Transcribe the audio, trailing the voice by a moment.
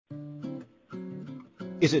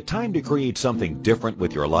Is it time to create something different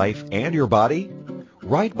with your life and your body?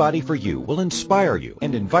 Right Body for You will inspire you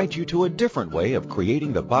and invite you to a different way of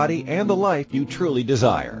creating the body and the life you truly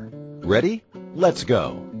desire. Ready? Let's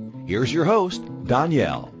go. Here's your host,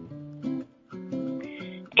 Danielle.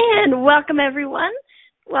 And welcome, everyone.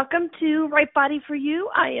 Welcome to Right Body for You.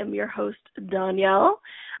 I am your host, Danielle.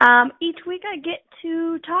 Each week I get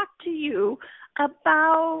to talk to you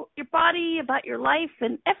about your body, about your life,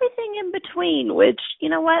 and everything in between, which, you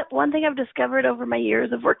know what, one thing I've discovered over my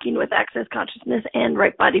years of working with Access Consciousness and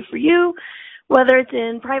Right Body for You, whether it's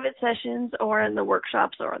in private sessions or in the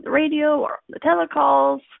workshops or on the radio or on the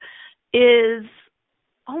telecalls, is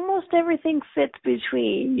almost everything fits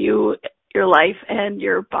between you, your life, and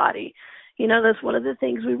your body. You know, that's one of the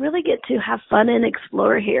things we really get to have fun and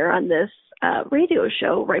explore here on this radio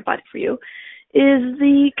show, Right Body for You, is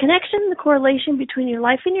the connection, the correlation between your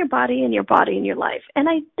life and your body and your life. And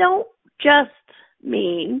I don't just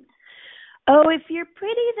mean, oh, if you're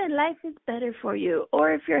pretty, then life is better for you.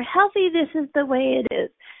 Or if you're healthy, this is the way it is.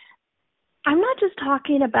 I'm not just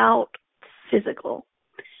talking about physical.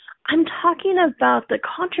 I'm talking about the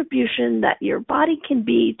contribution that your body can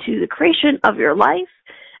be to the creation of your life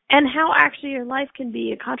and how actually your life can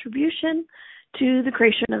be a contribution to the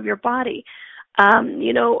creation of your body.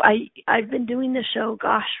 You know, I've been doing this show,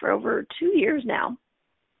 for over 2 years now.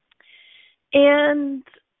 And,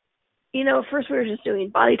 you know, first we were just doing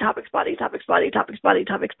body topics,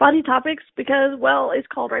 because, well, it's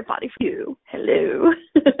called Right Body for You. Hello.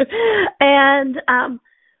 And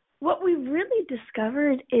what we really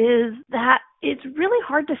discovered is that it's really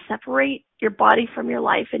hard to separate your body from your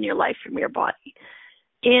life and your life from your body.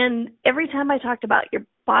 And every time I talked about your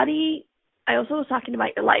body, I also was talking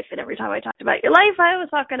about your life. And every time I talked about your life, I was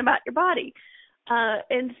talking about your body.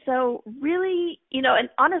 And so really, you know, and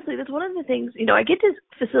honestly, that's one of the things, you know, I get to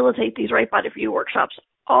facilitate these Right Body for You workshops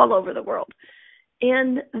all over the world.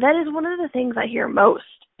 And that is one of the things I hear most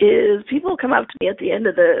is people come up to me at the end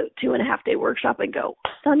of the 2.5-day workshop and go,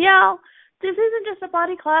 Danielle, this isn't just a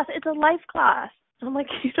body class, it's a life class. I'm like,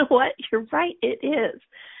 you know what? You're right, it is.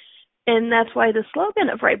 And that's why the slogan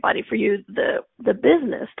of Right Body for You, the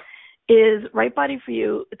business, is Right Body for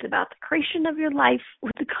You. It's about the creation of your life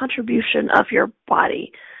with the contribution of your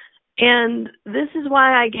body. And this is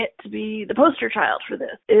why I get to be the poster child for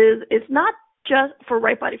this. It's not just for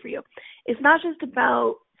Right Body for You. It's not just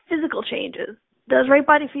about physical changes. Does Right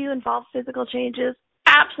Body for You involve physical changes?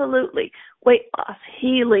 Absolutely. Weight loss,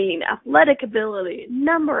 healing, athletic ability,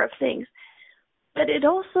 number of things. But it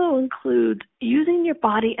also includes using your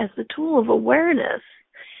body as the tool of awareness,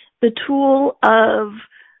 the tool of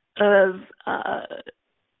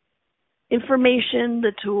information,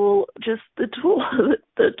 the tool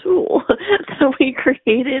that we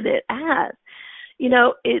created it as. You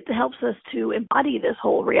know, it helps us to embody this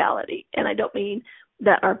whole reality. And I don't mean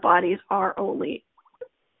that our bodies are only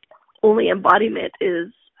embodiment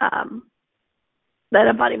is that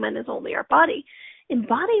embodiment is only our body.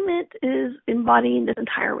 Embodiment is embodying this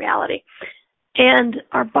entire reality. And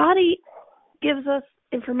our body gives us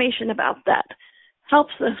information about that,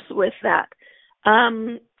 helps us with that,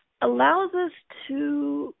 allows us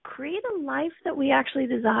to create a life that we actually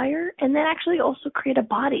desire, and then actually also create a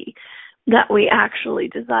body that we actually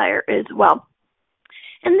desire as well.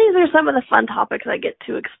 And these are some of the fun topics I get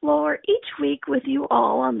to explore each week with you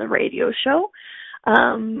all on the radio show.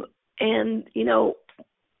 And, you know,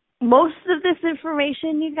 most of this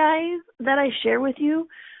information, you guys, that I share with you,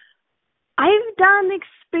 I've done,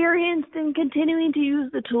 experienced, and continuing to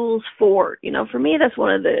use the tools for. You know, for me, that's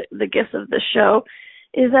one of the gifts of the show,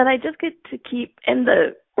 is that I just get to keep, in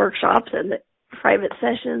the workshops and the private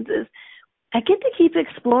sessions, is I get to keep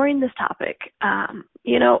exploring this topic.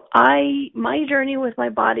 You know, my journey with my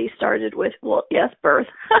body started with, well, yes, birth.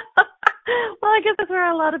 Well, I guess that's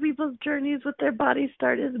where a lot of people's journeys with their bodies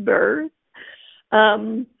start, is birth.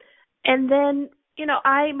 And then, you know,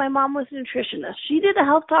 my mom was a nutritionist. She did a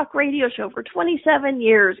health talk radio show for 27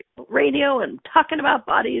 years. Radio and talking about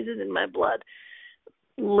bodies is in my blood.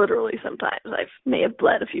 Literally, sometimes I may have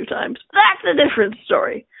bled a few times. That's a different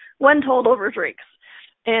story. One told over drinks.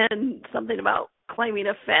 And something about climbing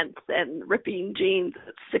a fence and ripping jeans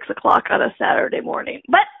at 6 o'clock on a Saturday morning.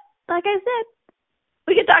 But, like I said,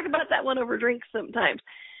 we can talk about that one over drinks sometimes.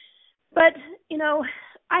 But, you know,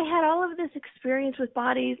 I had all of this experience with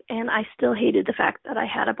bodies, and I still hated the fact that I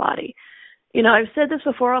had a body. You know, I've said this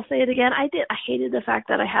before, I'll say it again. I hated the fact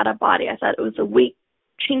that I had a body. I thought it was a weak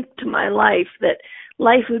chink to my life, that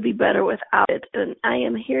life would be better without it. And I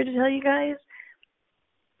am here to tell you guys,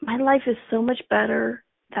 my life is so much better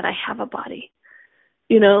that I have a body.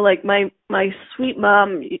 You know, like my sweet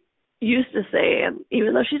mom used to say, and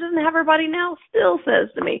even though she doesn't have her body now, still says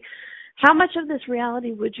to me, how much of this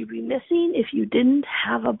reality would you be missing if you didn't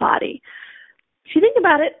have a body? If you think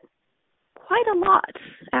about it, quite a lot,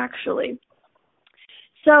 actually.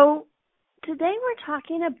 So today we're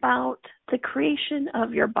talking about the creation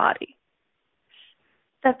of your body.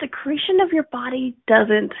 That the creation of your body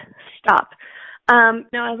doesn't stop.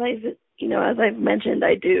 Now, as I've mentioned,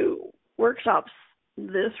 I do workshops,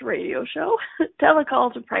 this radio show,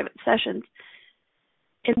 telecalls, and private sessions.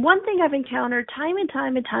 And one thing I've encountered time and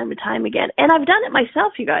time again, and I've done it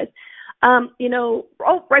myself, you guys.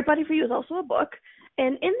 Right Body for You is also a book,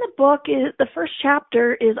 and in the book is the first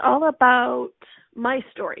chapter is all about my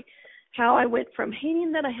story. How I went from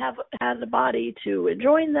hating that I had a body to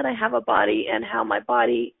enjoying that I have a body, and how my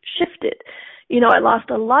body shifted. I lost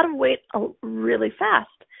a lot of weight really fast.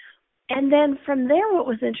 And then from there, what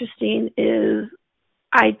was interesting is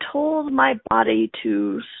I told my body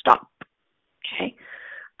to stop. Okay.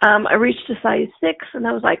 I reached a size 6, and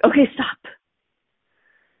I was like, okay, stop.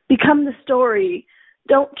 Become the story.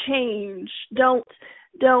 Don't change. Don't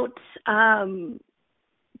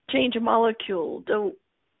change a molecule. Don't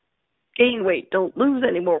gain weight, don't lose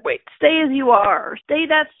any more weight. Stay as you are. Stay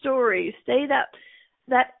that story. Stay that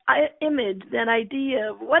image, that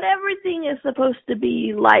idea of what everything is supposed to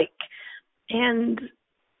be like. And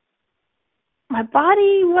my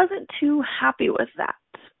body wasn't too happy with that.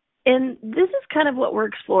 And this is kind of what we're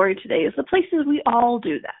exploring today, is the places we all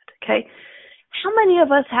do that, okay? How many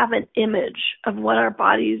of us have an image of what our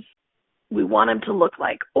bodies, we want them to look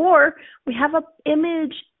like? Or we have an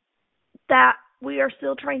image that we are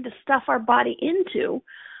still trying to stuff our body into,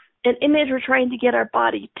 an image we're trying to get our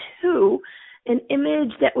body to, an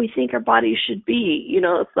image that we think our body should be.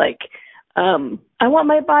 It's like, I want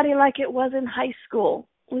my body like it was in high school.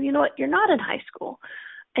 Well, you know what? You're not in high school.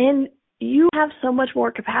 And you have so much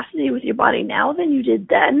more capacity with your body now than you did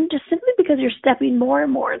then, just simply because you're stepping more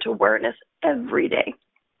and more into awareness every day.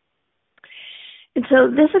 And so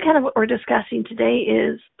this is kind of what we're discussing today,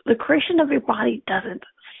 is the creation of your body doesn't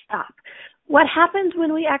stop. What happens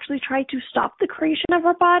when we actually try to stop the creation of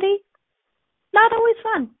our body? Not always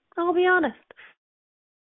fun, I'll be honest.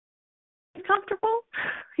 Comfortable?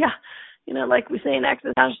 Yeah. Like we say in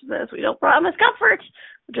Access Consciousness, we don't promise comfort,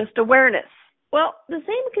 just awareness. Well, the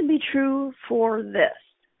same can be true for this,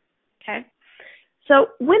 okay? So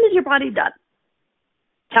when is your body done?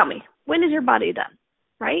 Tell me, when is your body done,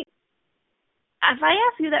 right? If I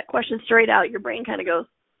ask you that question straight out, your brain kind of goes,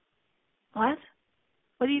 what?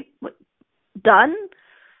 What? Done?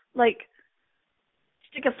 Like,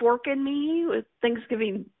 stick a fork in me with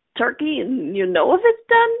Thanksgiving turkey and you know if it's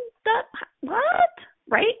done? What?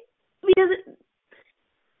 Right? Because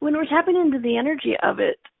when we're tapping into the energy of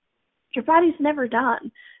it, your body's never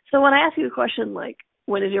done. So when I ask you a question like,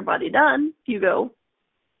 when is your body done? You go,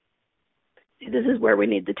 this is where we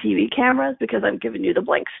need the TV cameras, because I'm giving you the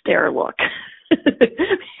blank stare look.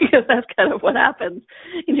 Because that's kind of what happens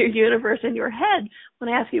in your universe, in your head. When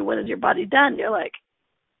I ask you, when is your body done? You're like,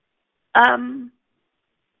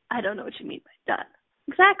 I don't know what you mean by done.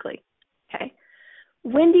 Exactly. Okay.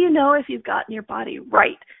 When do you know if you've gotten your body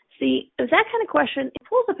right? See, that kind of question, it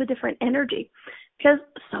pulls up a different energy, because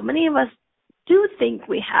so many of us do think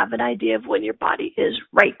we have an idea of when your body is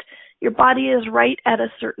right. Your body is right at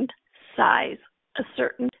a certain size, a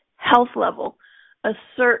certain health level, a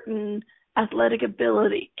certain athletic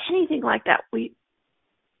ability, anything like that. When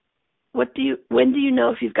do you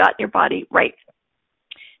know if you've gotten your body right?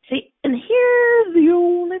 See, and here's the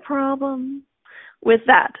only problem with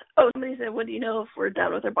that. Oh, somebody said, when do you know if we're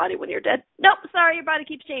done with our body? When you're dead? Nope, sorry, your body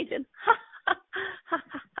keeps changing.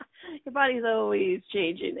 Your body's always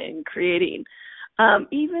changing and creating,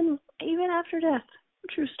 even after death.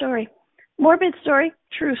 True story. Morbid story,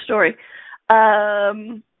 true story.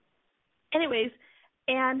 Anyways,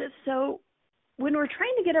 and so when we're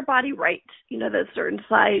trying to get our body right, that certain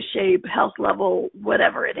size, shape, health level,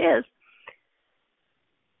 whatever it is,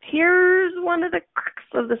 here's one of the crux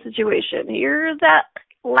of the situation. Here's that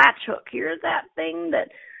latch hook. Here's that thing that,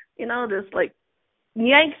 just like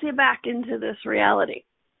yanks you back into this reality.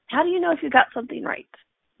 How do you know if you got something right?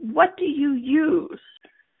 What do you use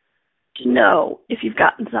to know if you've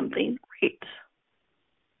gotten something right?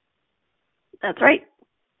 That's right.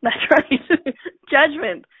 That's right.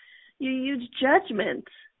 Judgment. You use judgment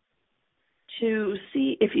to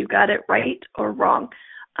see if you got it right or wrong.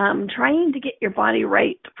 Trying to get your body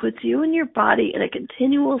right puts you and your body in a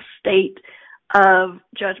continual state of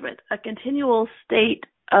judgment, a continual state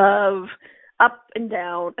of up and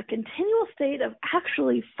down, a continual state of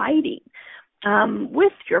actually fighting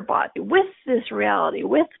with your body, with this reality,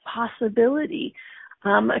 with possibility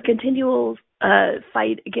a continual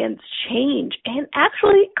fight against change and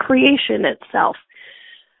actually creation itself,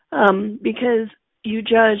 because you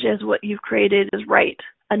judge as what you've created is right,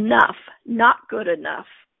 enough, not good enough.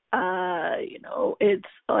 It's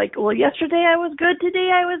like, well, yesterday I was good,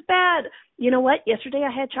 today I was bad. You know what? Yesterday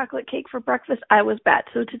I had chocolate cake for breakfast, I was bad.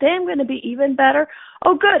 So today I'm going to be even better.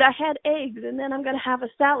 Oh, good, I had eggs, and then I'm going to have a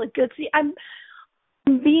salad. Good. See, I'm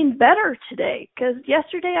being better today because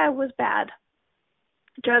yesterday I was bad.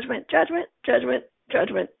 Judgment, judgment, judgment,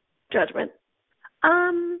 judgment, judgment.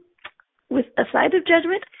 With a side of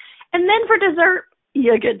judgment. And then for dessert,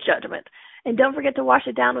 you get judgment. And don't forget to wash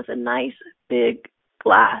it down with a nice big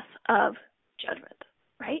glass of judgment,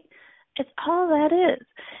 right? It's all that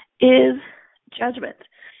is judgment.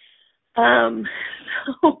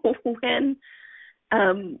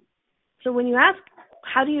 So when you ask,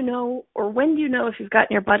 how do you know, or when do you know if you've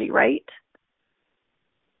gotten your body right?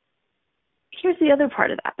 Here's the other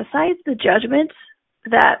part of that. Besides the judgment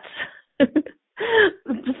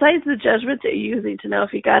that you're using to know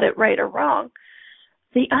if you got it right or wrong,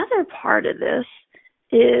 the other part of this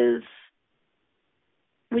is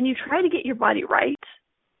when you try to get your body right,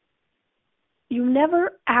 you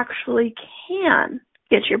never actually can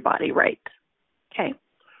get your body right. Okay?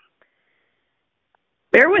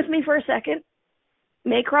 Bear with me for a second.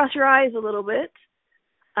 May cross your eyes a little bit,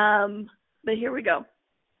 but here we go.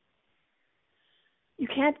 You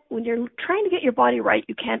can't, when you're trying to get your body right,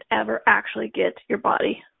 you can't ever actually get your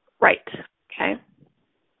body right, okay?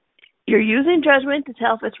 You're using judgment to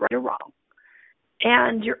tell if it's right or wrong.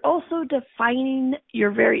 And you're also defining your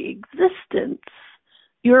very existence,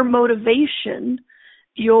 your motivation,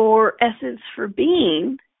 your essence for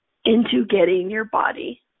being into getting your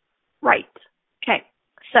body right. Okay,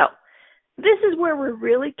 so this is where we're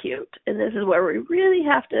really cute, and this is where we really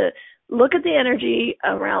have to look at the energy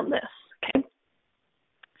around this, okay?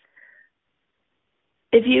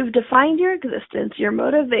 If you've defined your existence, your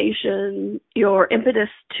motivation, your impetus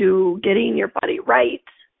to getting your body right,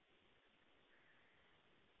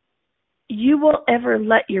 you won't ever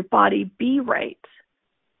let your body be right,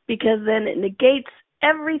 because then it negates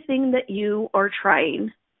everything that you are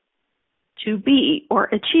trying to be or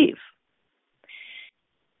achieve.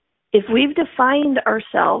 If we've defined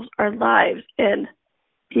ourselves, our lives, and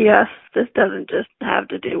yes, this doesn't just have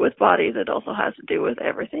to do with bodies, it also has to do with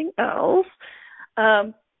everything else.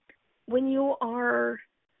 When you are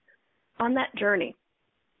on that journey,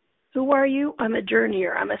 who are you? I'm a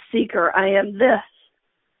journeyer. I'm a seeker. I am this.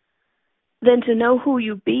 Then to know who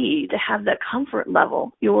you be, to have that comfort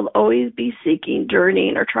level, you will always be seeking,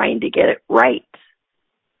 journeying, or trying to get it right.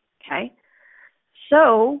 Okay?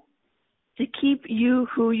 So, to keep you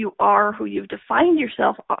who you are, who you've defined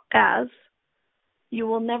yourself as, you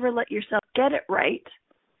will never let yourself get it right,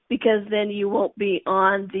 because then you won't be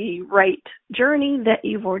on the right journey that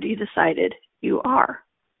you've already decided you are.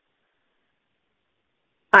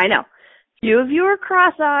 I know. Few of you are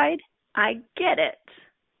cross-eyed. I get it.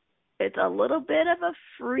 It's a little bit of a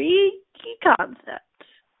freaky concept.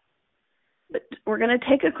 But we're going to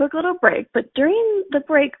take a quick little break. But during the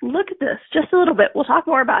break, look at this just a little bit. We'll talk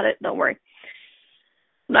more about it. Don't worry.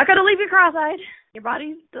 I'm not going to leave you cross-eyed. Your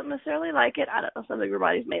bodies don't necessarily like it. I don't know. Some of your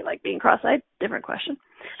bodies may like being cross-eyed. Different question.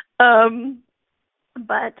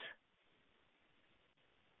 But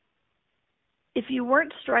if you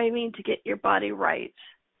weren't striving to get your body right,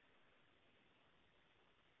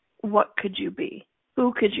 what could you be?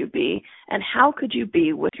 Who could you be? And how could you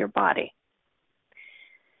be with your body?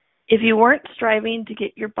 If you weren't striving to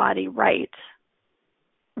get your body right,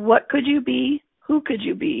 what could you be? Who could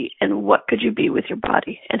you be? And what could you be with your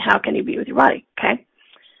body? And how can you be with your body? Okay?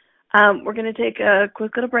 We're going to take a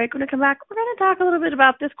quick little break. When we come back, we're going to talk a little bit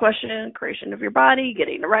about this question, creation of your body,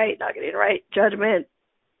 getting it right, not getting it right, judgment,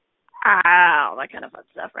 all that kind of fun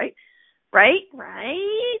stuff, right? Right?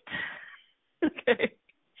 Okay.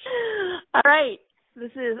 All right.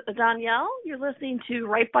 This is Danielle. You're listening to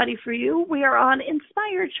Right Body for You. We are on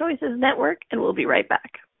Inspired Choices Network, and we'll be right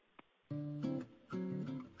back.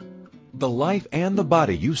 The life and the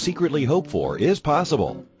body you secretly hope for is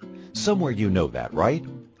possible. Somewhere you know that, right?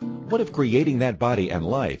 What if creating that body and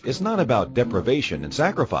life is not about deprivation and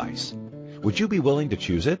sacrifice? Would you be willing to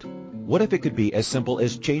choose it? What if it could be as simple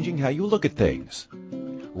as changing how you look at things?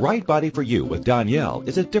 Right Body for You with Danielle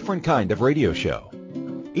is a different kind of radio show.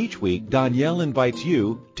 Each week, Danielle invites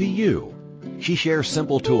you to you. She shares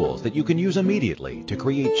simple tools that you can use immediately to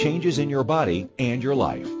create changes in your body and your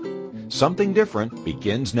life. Something different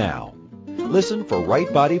begins now. Listen for Right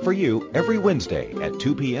Body for You every Wednesday at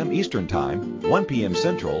 2 p.m. Eastern Time, 1 p.m.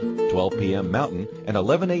 Central, 12 p.m. Mountain, and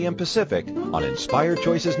 11 a.m. Pacific on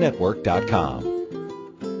InspiredChoicesNetwork.com.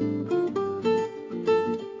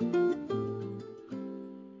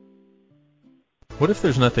 What if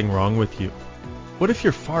there's nothing wrong with you? What if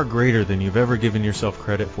you're far greater than you've ever given yourself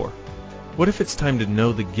credit for? What if it's time to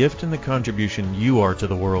know the gift and the contribution you are to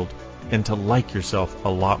the world and to like yourself a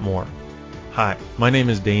lot more? Hi, my name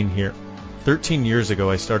is Dane here. 13 years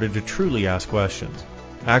ago, I started to truly ask questions.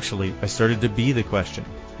 Actually, I started to be the question,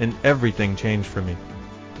 and everything changed for me.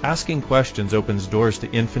 Asking questions opens doors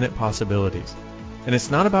to infinite possibilities. And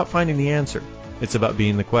it's not about finding the answer. It's about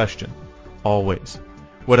being the question. Always.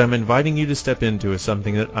 What I'm inviting you to step into is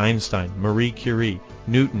something that Einstein, Marie Curie,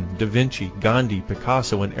 Newton, Da Vinci, Gandhi,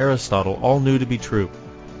 Picasso, and Aristotle all knew to be true.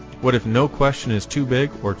 What if no question is too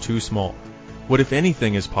big or too small? What if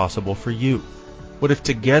anything is possible for you? What if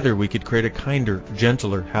together we could create a kinder,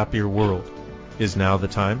 gentler, happier world? Is now the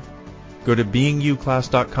time? Go to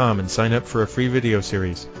beingyouclass.com and sign up for a free video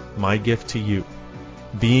series, My Gift to You.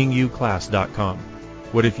 beingyouclass.com.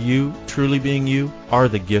 What if you, truly being you, are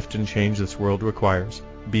the gift and change this world requires?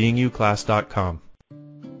 beingyouclass.com.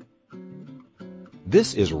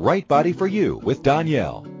 This is Right Body for You with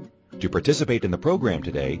Danielle. To participate in the program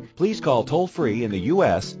today, please call toll-free in the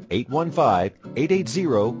U.S.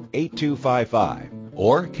 815-880-8255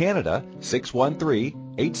 or Canada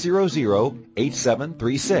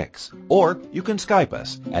 613-800-8736. Or you can Skype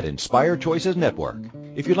us at Inspired Choices Network.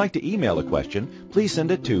 If you'd like to email a question, please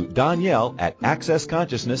send it to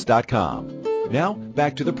Danielle@accessconsciousness.com. Now,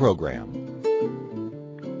 back to the program.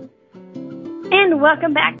 And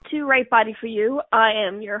welcome back to Right Body for You. I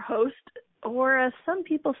am your host, or as some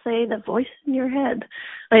people say, the voice in your head.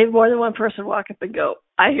 I have more than one person walk up and go,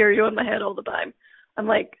 I hear you in my head all the time. I'm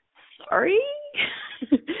like, sorry?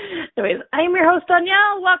 Anyways, I am your host,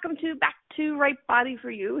 Danielle. Welcome back to Right Body for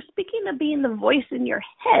You. Speaking of being the voice in your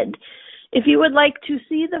head, if you would like to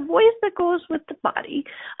see the voice that goes with the body,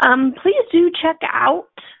 please do check out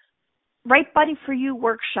Right Body for You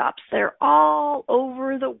workshops. They're all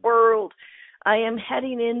over the world. I am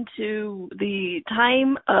heading into the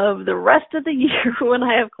time of the rest of the year when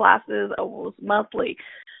I have classes almost monthly.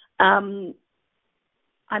 I'm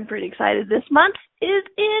pretty excited. This month is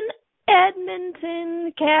in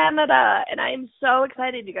Edmonton, Canada, and I am so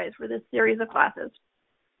excited, you guys, for this series of classes.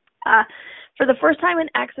 For the first time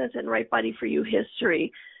in Access and Right Body for You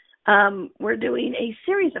history, we're doing a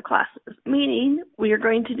series of classes, meaning we are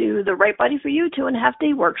going to do the Right Body for You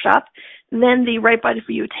 2.5-day workshop, then the Right Body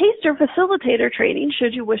for You taster facilitator training,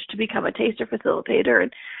 should you wish to become a taster facilitator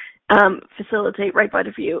and facilitate Right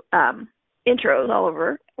Body for You intros all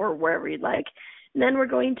over or wherever you'd like. And then we're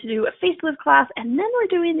going to do a facelift class, and then we're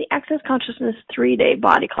doing the Access Consciousness 3-day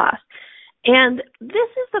body class. And this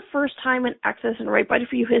is the first time in Access and Right Body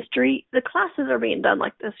for You history the classes are being done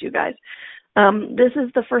like this, you guys. This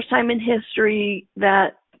is the first time in history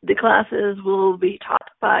that the classes will be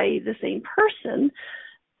taught by the same person,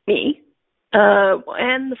 me,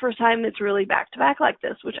 and the first time it's really back-to-back like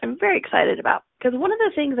this, which I'm very excited about. Because one of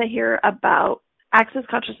the things I hear about Access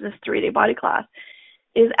Consciousness 3-day body class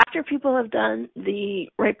is after people have done the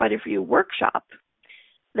Right Body for You workshop,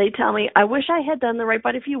 they tell me, I wish I had done the Right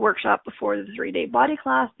Body for You workshop before the 3-day body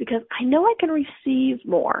class because I know I can receive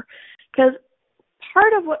more. Because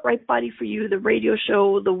part of what Right Body for You, the radio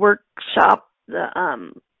show, the workshop,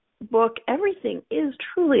 the book, everything is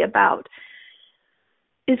truly about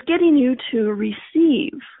is getting you to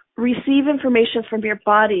receive information from your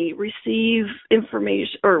body, receive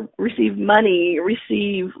information or receive money,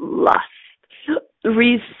 receive lust,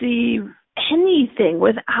 receive anything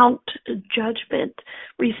without judgment,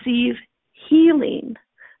 receive healing,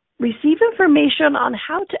 receive information on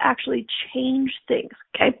how to actually change things,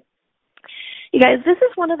 okay? You guys, this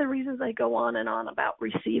is one of the reasons I go on and on about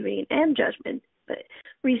receiving and judgment. But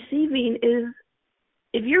receiving is,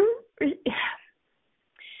 if you're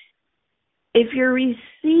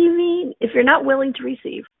not willing to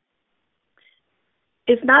receive,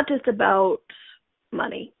 it's not just about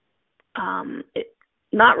money.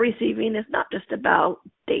 Not receiving is not just about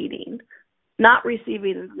dating. Not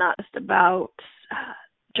receiving is not just about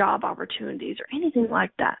job opportunities or anything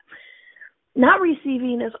like that. Not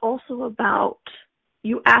receiving is also about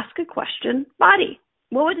you ask a question, body,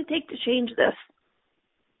 what would it take to change this?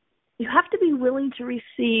 You have to be willing to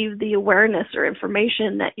receive the awareness or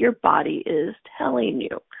information that your body is telling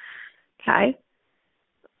you, okay?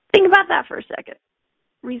 Think about that for a second.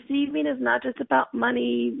 Receiving is not just about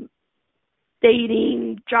money,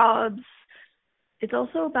 dating, jobs. It's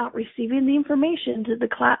also about receiving the information to the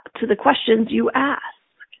questions you ask,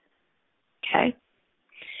 okay?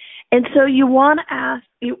 And so you want to ask,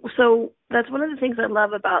 so that's one of the things I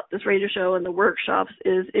love about this radio show and the workshops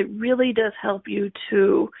is it really does help you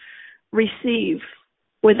to receive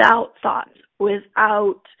without thought,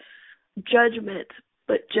 without judgment,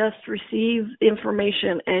 but just receive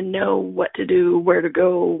information and know what to do, where to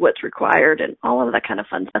go, what's required, and all of that kind of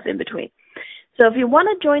fun stuff in between. So if you want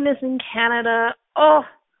to join us in Canada,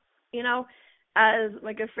 as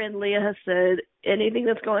my good friend Leah has said, anything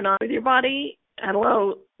that's going on with your body,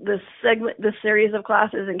 hello, this series of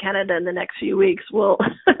classes in Canada in the next few weeks will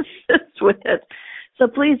assist with it. So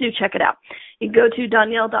please do check it out. You can go to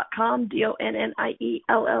Donielle.com,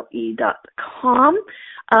 DONNIELLE.com.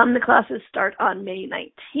 The classes start on May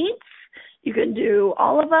 19th. You can do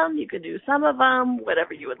all of them. You can do some of them,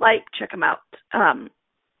 whatever you would like. Check them out.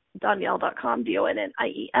 Donielle.com,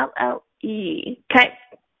 DONNIELLE. Okay.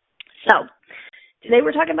 So today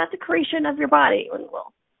we're talking about the creation of your body.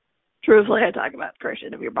 Well, truthfully, I talk about the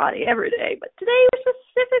creation of your body every day, but today we're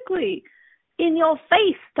specifically in your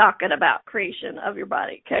face talking about creation of your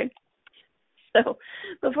body, okay? So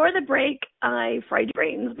before the break, I fried your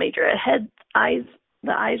brains, made your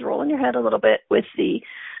the eyes roll in your head a little bit with the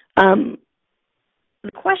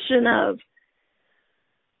question of,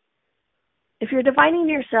 if you're defining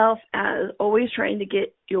yourself as always trying to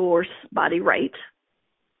get your body right,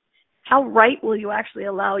 how right will you actually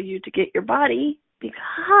allow you to get your body?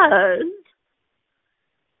 Because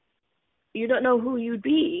you don't know who you'd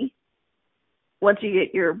be once you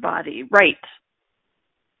get your body right.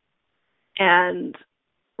 And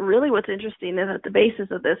really what's interesting is at the basis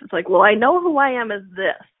of this, it's like, well, I know who I am as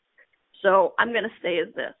this, so I'm going to stay as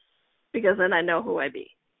this, because then I know who I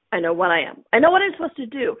be. I know what I am. I know what I'm supposed to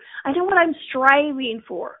do. I know what I'm striving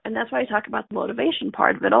for. And that's why I talk about the motivation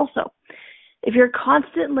part of it also. If you're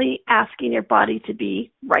constantly asking your body to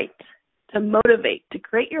be right, to motivate, to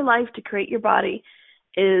create your life, to create your body,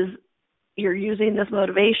 is you're using this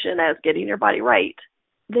motivation as getting your body right,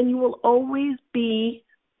 then you will always be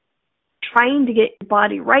trying to get your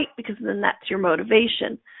body right, because then that's your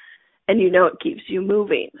motivation. And it keeps you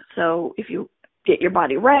moving. So if you get your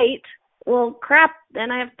body right, well, crap,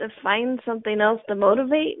 then I have to find something else to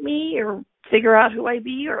motivate me, or figure out who I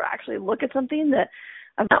be, or actually look at something that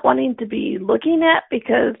I'm not wanting to be looking at,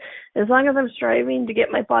 because as long as I'm striving to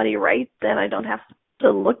get my body right, then I don't have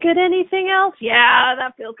to look at anything else. Yeah,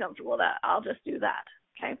 that feels comfortable. That I'll just do that.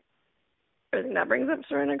 Okay. Everything that brings up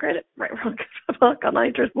surrender, credit, right, wrong, all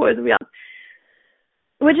nighters, boys and beyond,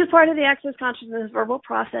 which is part of the Access Consciousness verbal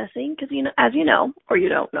processing. Because as you know, or you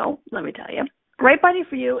don't know, let me tell you, Right Body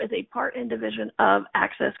for You is a part and division of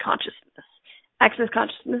Access Consciousness. Access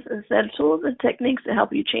Consciousness is a set of tools and techniques to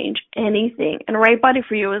help you change anything. And Right Body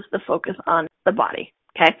for You is the focus on the body.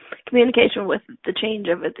 Okay? Communication with the change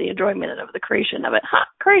of it, the enjoyment of the creation of it.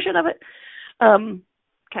 Creation of it.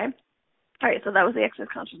 Okay? All right, so that was the Access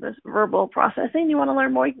Consciousness verbal processing. You want to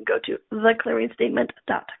learn more, you can go to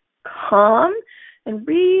theclearingstatement.com and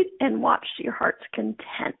read and watch to your heart's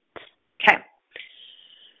content. Okay.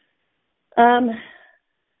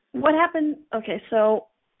 What happened? Okay, so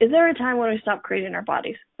is there a time when we stop creating our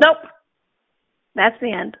bodies? Nope. That's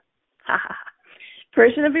the end. Ha ha ha.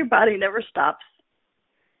 Creation of your body never stops.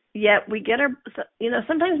 Yet we get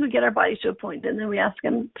sometimes we get our bodies to a point and then we ask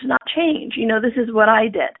them to not change. This is what I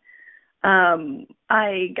did.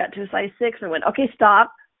 I got to a size 6 and went, okay,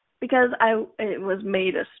 stop, because it was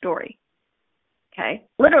made a story. Okay?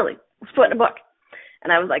 Literally, it was put in a book.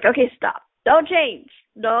 And I was like, okay, stop. Don't change.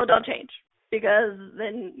 No, don't change, because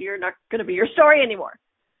then you're not going to be your story anymore.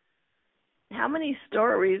 How many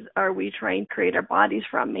stories are we trying to create our bodies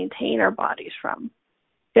from, maintain our bodies from?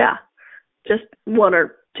 Yeah, just 1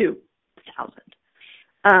 or 2,000.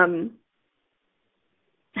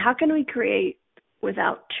 How can we create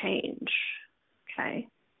without change? Okay,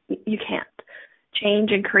 you can't.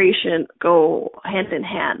 Change and creation go hand in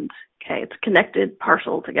hand. Okay, it's connected,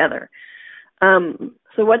 partial together.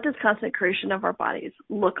 So what does constant creation of our bodies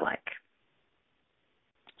look like?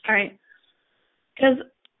 All right, because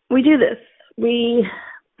we do this.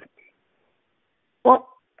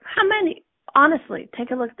 How many, honestly,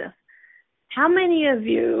 take a look at this. How many of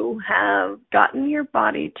you have gotten your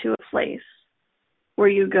body to a place where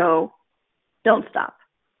you go, don't stop,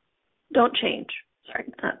 don't change,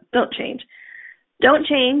 don't change, don't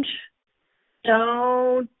change,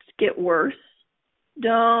 don't get worse,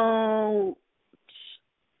 don't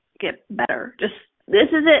get better, just,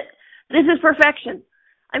 this is it, this is perfection,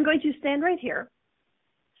 I'm going to stand right here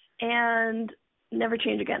and never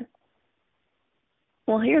change again?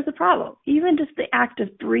 Well, here's the problem. Even just the act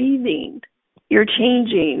of breathing, you're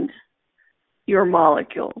changing your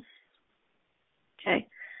molecules. Okay?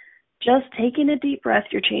 Just taking a deep breath,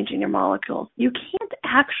 you're changing your molecules. You can't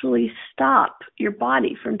actually stop your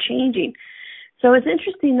body from changing. So it's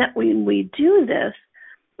interesting that when we do this,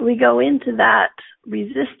 we go into that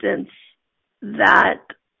resistance, that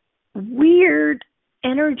weird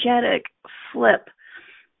energetic flip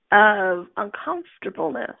of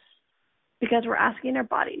uncomfortableness because we're asking our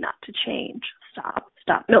body not to change. Stop,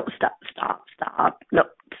 no, stop, no,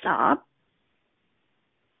 stop.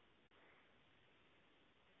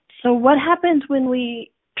 So what happens when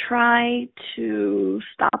we try to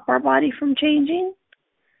stop our body from changing?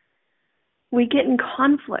 We get in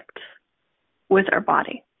conflict with our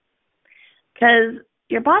body because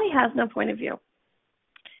your body has no point of view.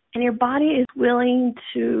 And your body is willing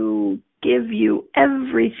to give you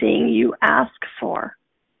everything you ask for.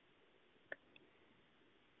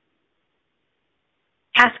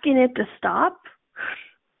 Asking it to stop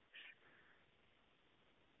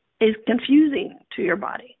is confusing to your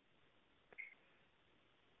body.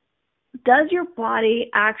 Does your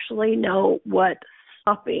body actually know what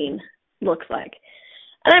stopping looks like?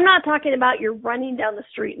 And I'm not talking about you're running down the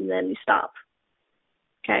street and then you stop.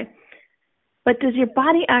 Okay? But does your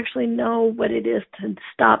body actually know what it is to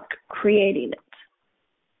stop creating it?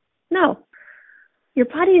 No. Your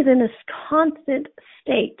body is in a constant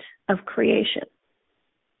state of creation.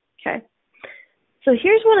 Okay? So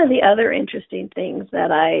here's one of the other interesting things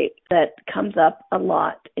that comes up a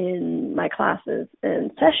lot in my classes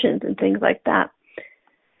and sessions and things like that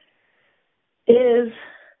is,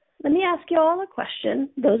 let me ask you all a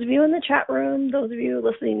question. Those of you in the chat room, those of you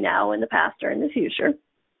listening now, in the past, or in the future.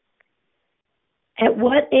 At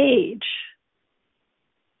what age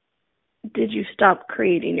did you stop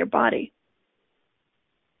creating your body?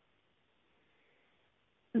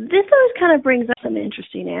 This always kind of brings up some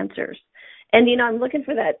interesting answers. And, I'm looking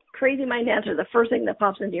for that crazy mind answer. The first thing that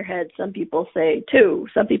pops into your head, some people say 2,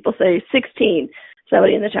 some people say 16.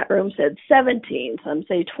 Somebody in the chat room said 17. Some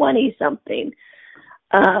say 20-something.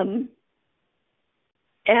 And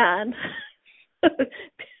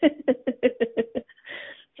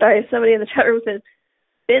sorry, somebody in the chat room says,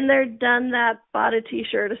 been there, done that, bought a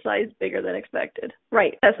T-shirt a size bigger than expected.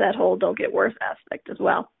 Right, that's that whole don't get worse aspect as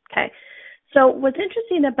well. Okay, so what's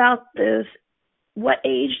interesting about this, what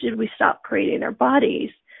age did we stop creating our bodies,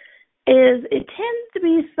 is it tends to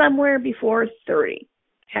be somewhere before 30,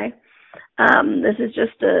 okay? This is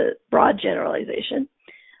just a broad generalization,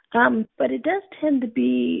 but it does tend to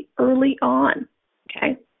be early on,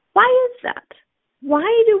 okay? Why is that?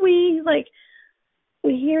 Why do we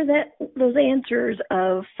hear that those answers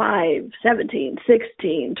of 5, 17,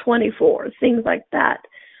 16, 24, things like that?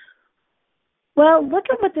 Well, look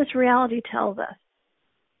at what this reality tells us,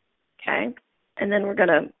 okay? And then we're going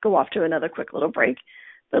to go off to another quick little break.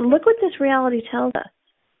 But look what this reality tells us.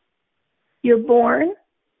 You're born,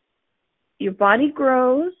 your body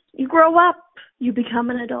grows, you grow up, you become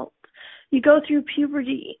an adult. You go through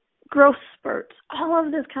puberty, growth spurts, all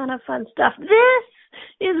of this kind of fun stuff. This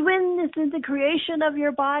is when this is the creation of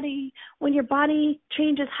your body, when your body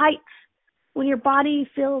changes heights, when your body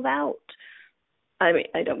fills out. I mean,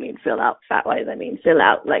 I don't mean fill out fat-wise, I mean fill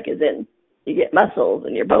out like as in you get muscles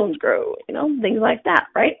and your bones grow, things like that,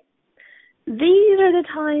 right? These are the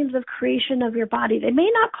times of creation of your body. They may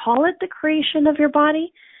not call it the creation of your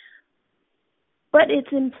body, but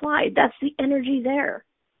it's implied. That's the energy there.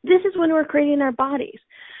 This is when we're creating our bodies.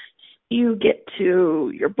 You're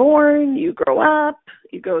born, you grow up,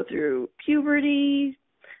 you go through puberty,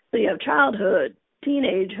 so you have childhood,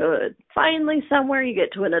 teenagehood, finally somewhere you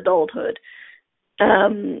get to an adulthood.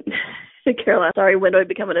 Carol, sorry, when do I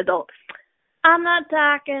become an adult? I'm not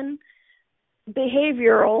talking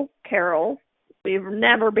behavioral, Carol. We've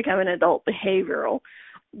never become an adult behavioral.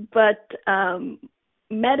 But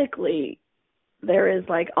medically, there is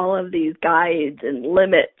all of these guides and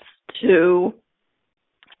limits to...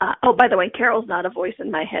 oh, by the way, Carol's not a voice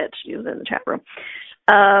in my head. She was in the chat room.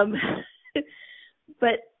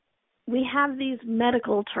 But we have these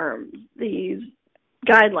medical terms, these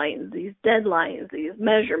guidelines, these deadlines, these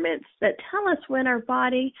measurements that tell us when our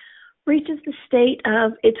body reaches the state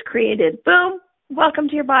of it's created. Boom, welcome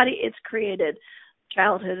to your body, it's created.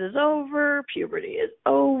 Childhood is over, puberty is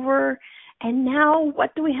over, and now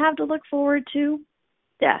what do we have to look forward to?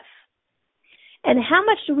 Death. And how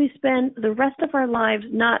much do we spend the rest of our lives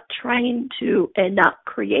not creating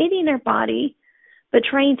our body, but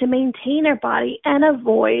trying to maintain our body and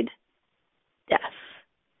avoid death?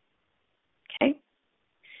 Okay?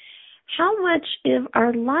 How much of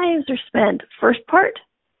our lives are spent, first part,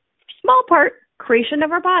 small part, creation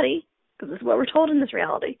of our body, because this is what we're told in this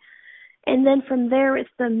reality. And then from there, it's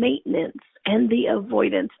the maintenance and the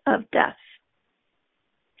avoidance of death.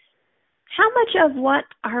 How much of what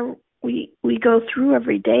we go through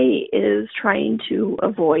every day is trying to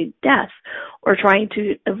avoid death or trying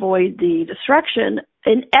to avoid the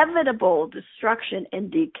inevitable destruction and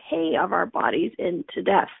decay of our bodies into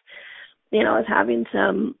death? I was having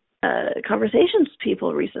some conversations with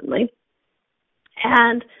people recently,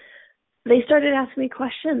 and they started asking me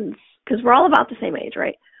questions because we're all about the same age,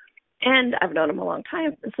 right? And I've known them a long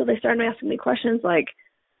time. And so they started asking me questions like,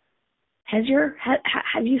 have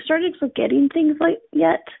you started forgetting things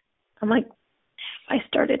yet? I'm like, have I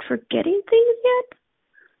started forgetting things yet?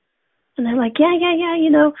 And they're like, yeah,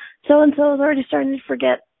 so-and-so is already starting to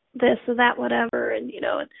forget this or that, whatever, and,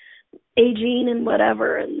 and aging and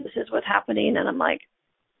whatever, and this is what's happening. And I'm like,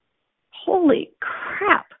 holy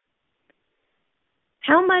crap.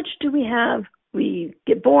 How much do we have? We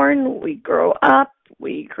get born, we grow up,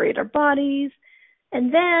 we create our bodies,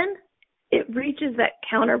 and then it reaches that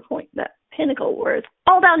counterpoint, that pinnacle where it's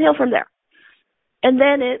all downhill from there. And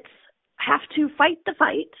then it's have to fight the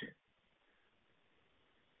fight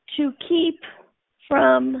to keep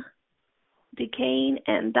from decaying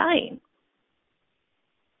and dying.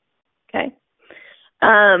 Okay.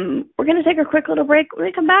 We're going to take a quick little break. When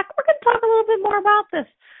we come back, we're going to talk a little bit more about this,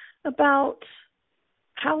 about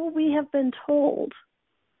how we have been told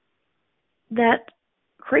that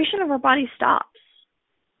creation of our body stops.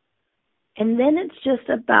 And then it's just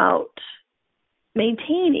about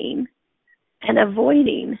maintaining and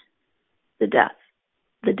avoiding the death,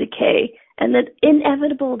 the decay, and the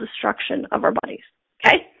inevitable destruction of our bodies.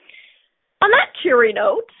 Okay? On that cheery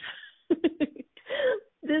note,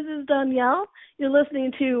 this is Danielle. You're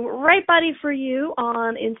listening to Right Body for You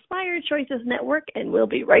on Inspired Choices Network, and we'll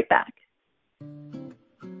be right back.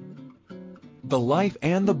 The life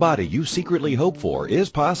and the body you secretly hope for is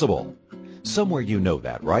possible. Somewhere you know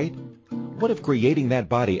that, right? What if creating that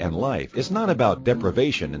body and life is not about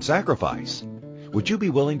deprivation and sacrifice? Would you be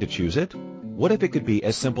willing to choose it? What if it could be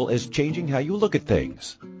as simple as changing how you look at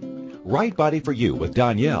things? Right Body for You with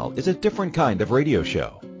Danielle is a different kind of radio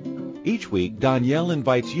show. Each week, Danielle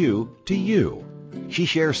invites you to you. She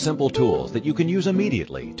shares simple tools that you can use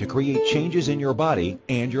immediately to create changes in your body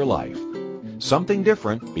and your life. Something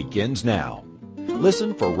different begins now.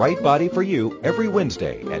 Listen for Right Body for You every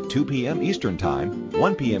Wednesday at 2 p.m. Eastern Time,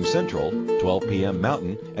 1 p.m. Central, 12 p.m.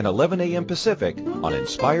 Mountain, and 11 a.m. Pacific on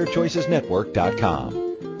InspiredChoicesNetwork.com.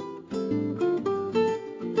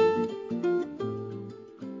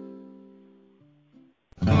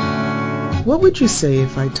 What would you say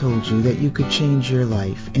if I told you that you could change your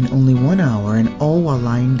life in only 1 hour and all while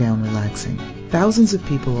lying down relaxing? Thousands of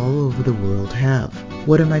people all over the world have.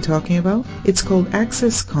 What am I talking about? It's called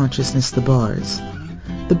Access Consciousness, the bars.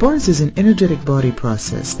 The bars is an energetic body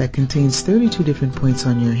process that contains 32 different points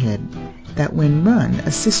on your head that when run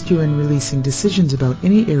assist you in releasing decisions about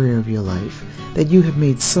any area of your life that you have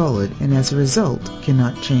made solid and as a result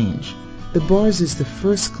cannot change. The bars is the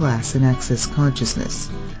first class in Access Consciousness,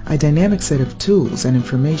 a dynamic set of tools and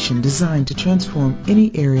information designed to transform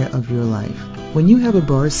any area of your life. When you have a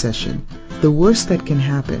bars session, the worst that can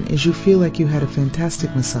happen is you feel like you had a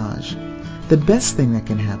fantastic massage. The best thing that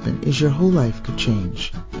can happen is your whole life could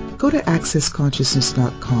change. Go to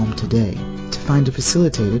accessconsciousness.com today to find a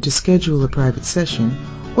facilitator to schedule a private session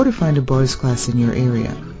or to find a bars class in your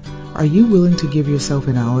area. Are you willing to give yourself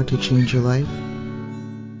an hour to change your life?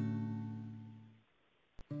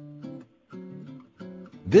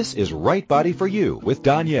 This is Right Body for You with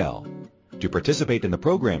Danielle. To participate in the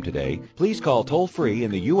program today, please call toll-free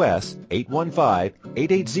in the U.S.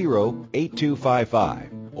 815-880-8255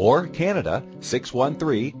 or Canada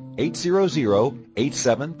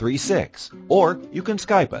 613-800-8736. Or you can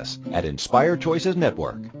Skype us at Inspired Choices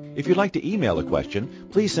Network. If you'd like to email a question,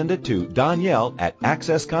 please send it to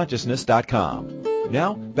Danielle@accessconsciousness.com.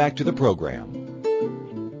 Now, back to the program.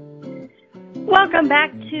 Welcome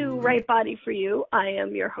back to Right Body for You. I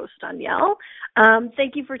am your host, Danielle.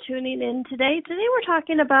 Thank you for tuning in today. Today we're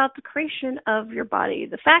talking about the creation of your body,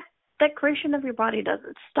 the fact that creation of your body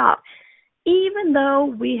doesn't stop, even though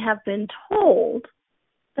we have been told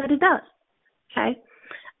that it does. Okay?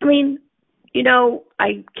 I mean,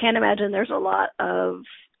 I can't imagine there's a lot of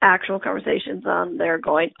actual conversations on there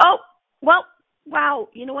going, oh, well, wow,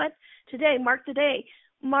 you know what? Today, mark the day,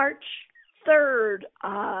 March 3rd,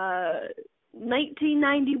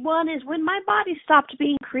 1991 is when my body stopped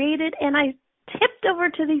being created and I tipped over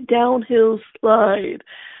to the downhill slide.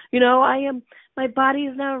 My body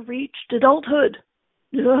has now reached adulthood.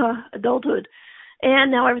 Adulthood.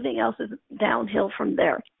 And now everything else is downhill from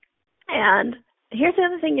there. And here's the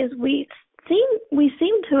other thing is we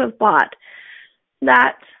seem to have bought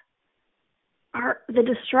that the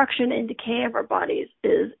destruction and decay of our bodies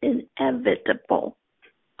is inevitable,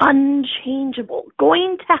 unchangeable,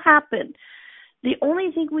 going to happen. The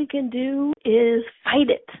only thing we can do is fight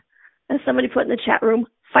it. As somebody put in the chat room,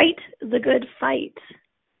 fight the good fight.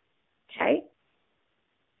 Okay?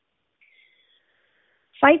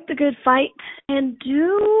 fight the good fight and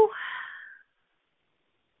do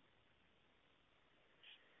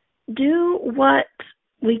what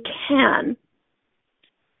we can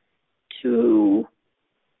to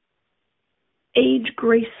age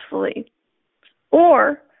gracefully,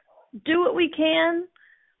 or do what we can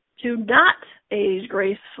to not age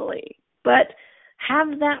gracefully, but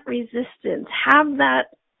have that resistance, have that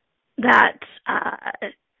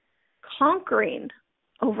conquering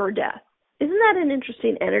over death. Isn't that an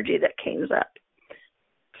interesting energy that comes up?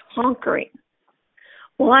 Conquering.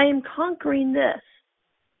 Well, I am conquering this.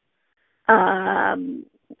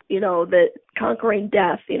 That conquering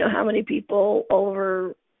death, how many people all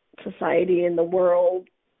over society and the world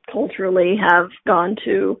culturally have gone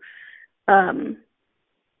to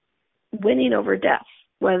winning over death,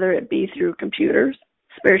 whether it be through computers,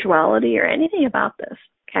 spirituality, or anything about this.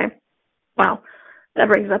 Okay. Wow. That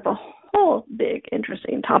brings up a whole big,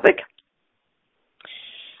 interesting topic.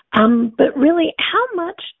 But really, how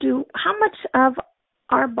much of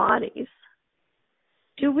our bodies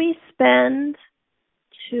do we spend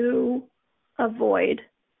to avoid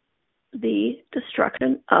the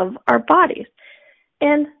destruction of our bodies?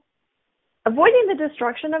 And avoiding the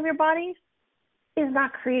destruction of your bodies is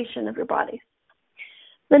not creation of your bodies.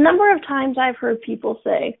 The number of times I've heard people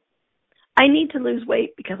say, I need to lose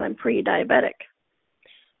weight because I'm pre-diabetic,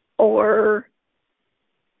 or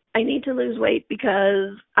I need to lose weight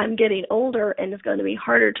because I'm getting older and it's going to be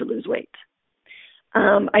harder to lose weight.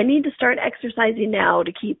 I need to start exercising now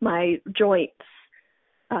to keep my joints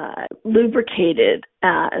lubricated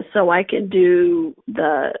so I can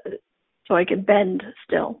bend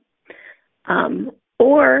still.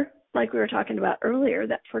 Or, like we were talking about earlier,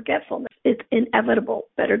 that forgetfulness. It's inevitable.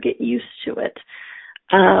 Better get used to it.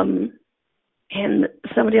 And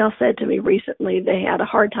somebody else said to me recently they had a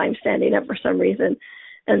hard time standing up for some reason.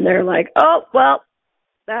 And they're like, oh, well,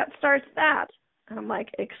 that starts that. And I'm like,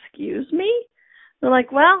 excuse me? They're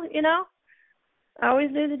like, well, I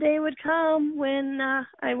always knew the day would come when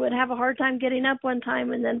I would have a hard time getting up one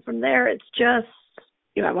time. And then from there, it's just,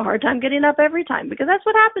 you have a hard time getting up every time, because that's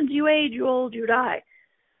what happens. You age, you old, you die.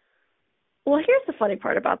 Well, here's the funny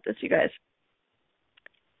part about this, you guys.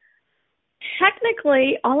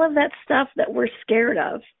 Technically, all of that stuff that we're scared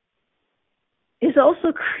of is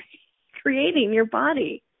also creating your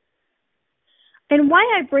body. And why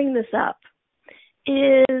I bring this up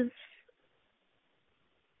is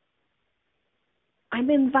I'm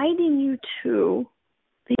inviting you to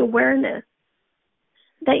the awareness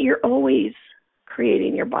that you're always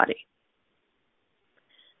creating your body.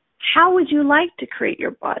 How would you like to create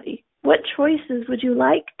your body? What choices would you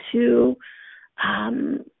like to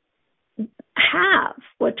have?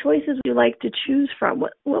 What choices would you like to choose from?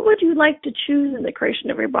 What would you like to choose in the creation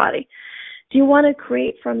of your body? Do you want to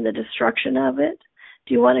create from the destruction of it?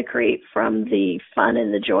 Do you want to create from the fun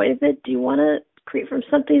and the joy of it? Do you want to create from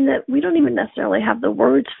something that we don't even necessarily have the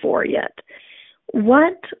words for yet?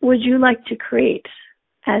 What would you like to create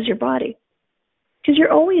as your body? Because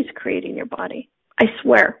you're always creating your body. I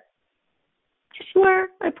swear.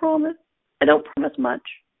 I promise. I don't promise much,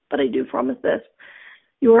 but I do promise this.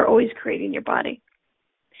 You are always creating your body.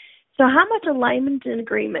 So how much alignment and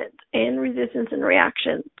agreement and resistance and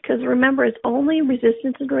reaction? Because remember, it's only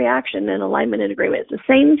resistance and reaction and alignment and agreement. It's the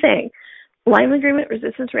same thing. Alignment, agreement,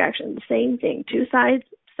 resistance, reaction, the same thing. Two sides,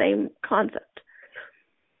 same concept.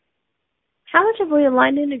 How much have we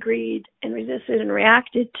aligned and agreed and resisted and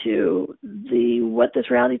reacted to what this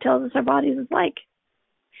reality tells us our bodies is like?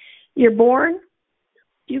 You're born,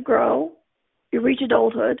 you grow, you reach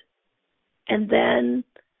adulthood, and then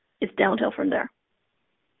it's downhill from there.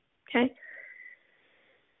 Okay?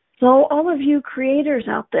 So all of you creators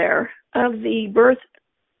out there of the birth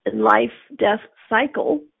and life, death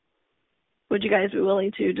cycle, would you guys be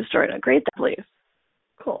willing to destroy it and create that, please?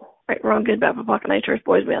 Cool. Right, wrong, good, bad, Papa, night, church,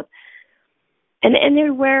 boys, man. And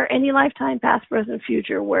anywhere, any lifetime, past, present,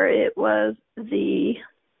 future, where it was the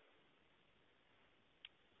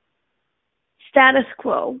status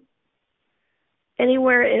quo,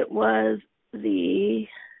 anywhere it was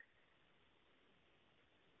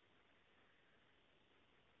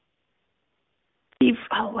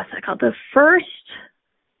what's that called? The first,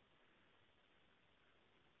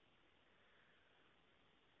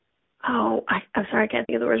 I'm sorry, I can't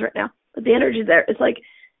think of the words right now, but the energy there, it's like,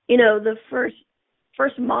 the first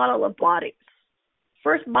model of bodies.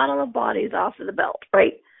 First model of bodies off of the belt,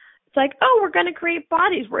 right? It's like, we're going to create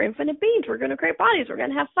bodies. We're infinite beings. We're going to create bodies. We're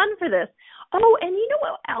going to have fun for this. Oh, and you know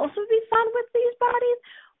what else would be fun with these bodies?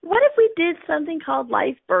 What if we did something called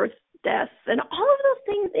life, birth, death, and all of those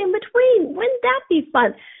things in between? Wouldn't that be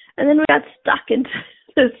fun? And then we got stuck into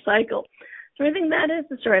this cycle. Everything that is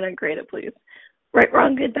destroyed, uncreated, please. Right,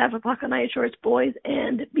 wrong, good, bad, POC, night shorts, boys,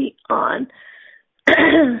 and beyond.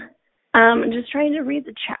 I'm just trying to read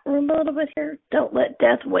the chat room a little bit here. Don't let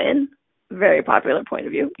death win. Very popular point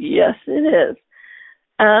of view. Yes, it is.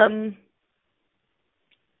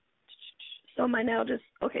 So am I now just...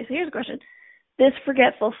 Okay, so here's a question. This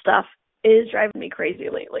forgetful stuff is driving me crazy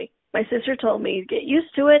lately. My sister told me to get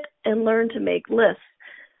used to it and learn to make lists.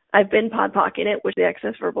 I've been PODPOCing it with the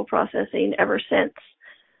excess verbal processing ever since.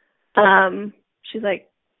 She's like,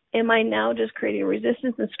 am I now just creating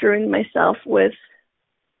resistance and screwing myself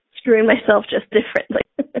just differently?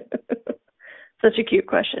 Such a cute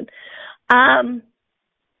question.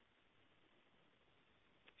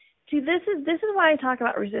 See, this is why I talk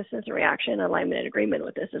about resistance and reaction, alignment and agreement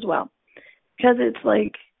with this as well. Because it's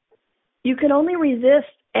like you can only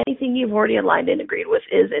resist anything you've already aligned and agreed with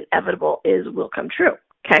is inevitable, will come true.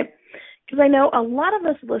 Okay? Because I know a lot of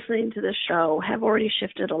us listening to this show have already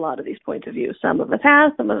shifted a lot of these points of view. Some of us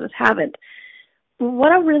have, some of us haven't. But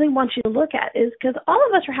what I really want you to look at is because all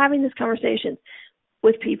of us are having this conversation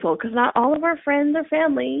with people because not all of our friends or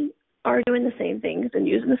family are doing the same things and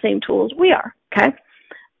using the same tools we are. Okay?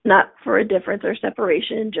 Not for a difference or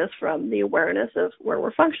separation, just from the awareness of where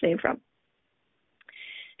we're functioning from.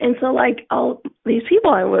 And so, like, all these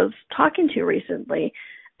people I was talking to recently,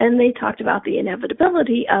 and they talked about the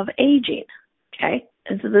inevitability of aging, okay?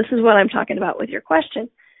 And so this is what I'm talking about with your question.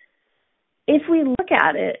 If we look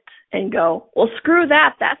at it and go, well, screw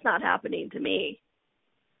that, that's not happening to me.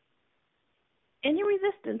 Any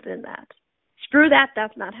resistance in that? Screw that,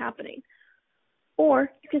 that's not happening.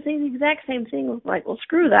 Or you can say the exact same thing with like, well,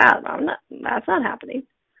 screw that, that's not happening.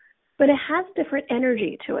 But it has different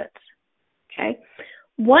energy to it, okay?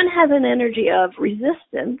 One has an energy of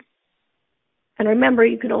resistance. And remember,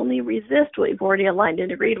 you can only resist what you've already aligned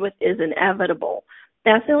and agreed with is inevitable.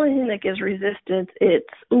 That's the only thing that gives resistance its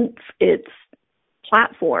oomph, its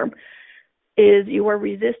platform, is you are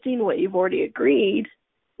resisting what you've already agreed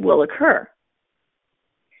will occur.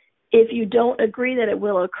 If you don't agree that it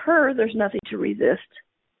will occur, there's nothing to resist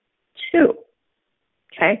to.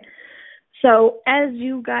 Okay? So as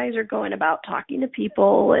you guys are going about talking to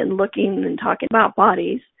people and looking and talking about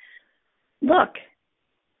bodies, look,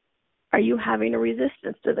 are you having a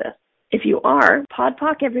resistance to this? If you are,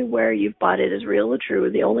 PODPOC everywhere you've bought it is real and true,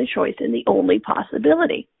 the only choice and the only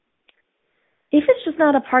possibility. If it's just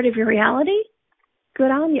not a part of your reality,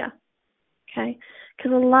 good on you. Okay?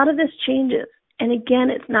 Because a lot of this changes. And again,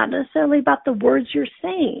 it's not necessarily about the words you're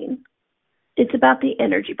saying. It's about the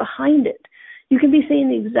energy behind it. You can be saying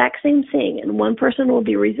the exact same thing, and one person will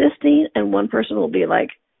be resisting, and one person will be like,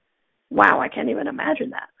 wow, I can't even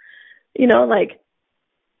imagine that. You know, like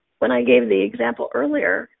when I gave the example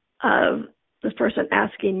earlier of this person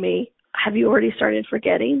asking me, have you already started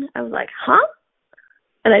forgetting? I was like, huh?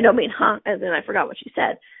 And I don't mean huh, as in I forgot what she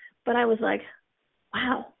said. But I was like,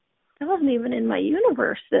 wow. That wasn't even in my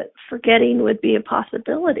universe that forgetting would be a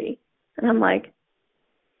possibility. And I'm like,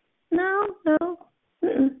 no.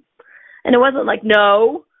 Mm-mm. And it wasn't like,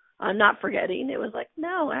 no, I'm not forgetting. It was like,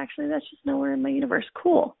 no, actually, that's just nowhere in my universe.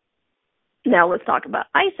 Cool. Now let's talk about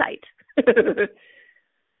eyesight.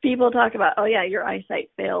 People talk about, oh, yeah, your eyesight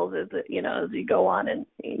fails as you go on and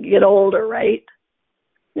you get older, right?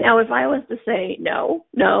 Now, if I was to say, no,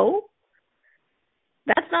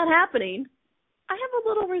 that's not happening, I have a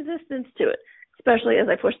little resistance to it, especially as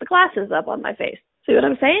I push the glasses up on my face. See what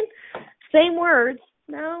I'm saying? Same words.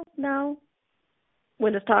 No.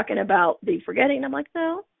 When it's talking about the forgetting, I'm like,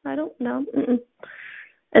 no, I don't know. Mm-mm.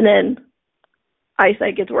 And then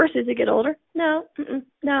eyesight gets worse as you get older. No.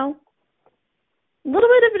 No. A little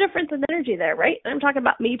bit of a difference in energy there, right? I'm talking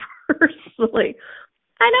about me personally.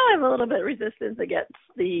 I know I have a little bit of resistance against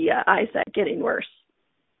the eyesight getting worse.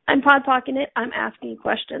 I'm PODPOCing it. I'm asking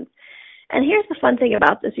questions. And here's the fun thing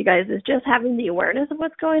about this, you guys, is just having the awareness of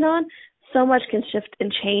what's going on, so much can shift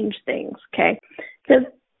and change things, okay? Because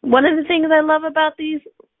one of the things I love about these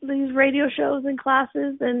radio shows and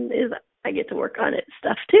classes is I get to work on it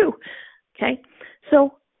stuff too, okay?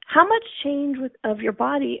 So how much change of your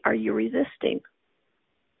body are you resisting?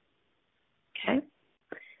 Okay?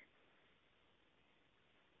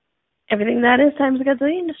 Everything that is times a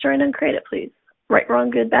gazillion, destroy and uncreate it, please. Right,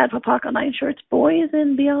 wrong, good, bad, PODPOC, online shorts, boys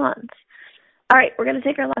and beyonds. All right, we're going to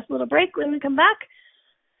take our last little break. When we come back,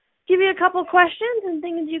 give you a couple questions and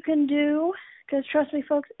things you can do, because trust me,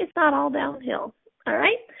 folks, it's not all downhill. All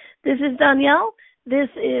right? This is Danielle. This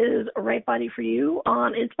is Right Body for You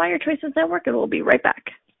on Inspired Choices Network, and we'll be right back.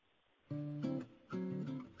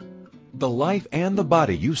 The life and the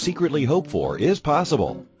body you secretly hope for is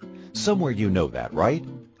possible. Somewhere you know that, right?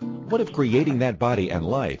 What if creating that body and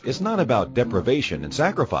life is not about deprivation and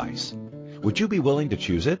sacrifice? Would you be willing to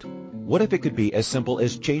choose it? What if it could be as simple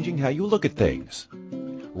as changing how you look at things?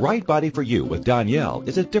 Right Body for You with Danielle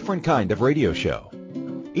is a different kind of radio show.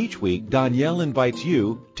 Each week, Danielle invites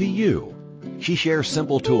you to you. She shares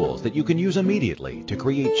simple tools that you can use immediately to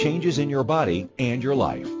create changes in your body and your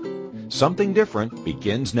life. Something different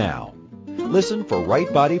begins now. Listen for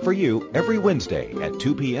Right Body for You every Wednesday at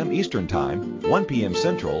 2 p.m. Eastern Time, 1 p.m.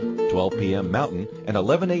 Central, 12 p.m. Mountain, and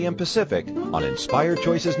 11 a.m. Pacific on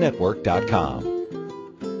InspiredChoicesNetwork.com.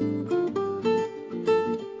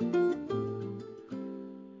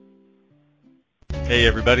 Hey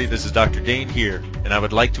everybody, this is Dr. Dane here, and I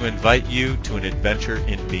would like to invite you to an adventure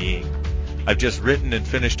in being. I've just written and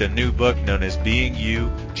finished a new book known as Being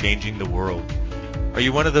You, Changing the World. Are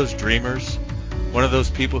you one of those dreamers? One of those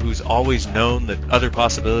people who's always known that other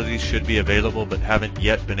possibilities should be available but haven't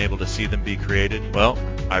yet been able to see them be created? Well,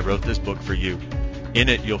 I wrote this book for you. In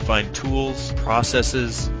it, you'll find tools,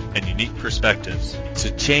 processes, and unique perspectives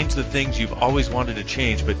to change the things you've always wanted to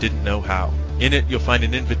change but didn't know how. In it, you'll find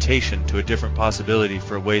an invitation to a different possibility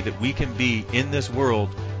for a way that we can be in this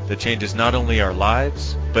world that changes not only our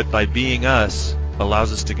lives, but by being us,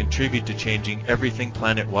 allows us to contribute to changing everything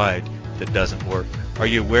planet-wide that doesn't work. Are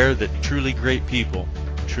you aware that truly great people,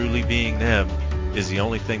 truly being them, is the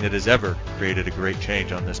only thing that has ever created a great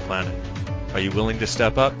change on this planet? Are you willing to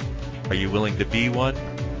step up? Are you willing to be one?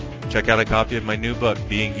 Check out a copy of my new book,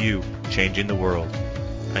 Being You, Changing the World.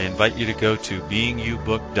 I invite you to go to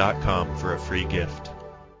beingyoubook.com for a free gift.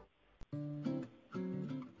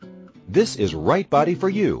 This is Right Body for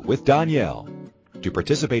You with Danielle. To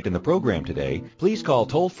participate in the program today, please call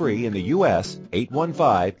toll-free in the U.S.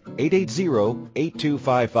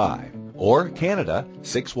 815-880-8255 or Canada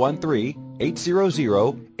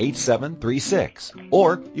 613-800-8736.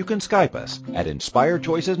 Or you can Skype us at Inspired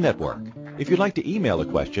Choices Network. If you'd like to email a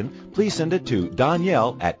question, please send it to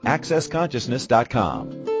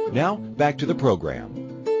Danielle@accessconsciousness.com. Now, back to the program.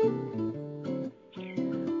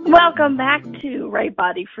 Welcome back to Right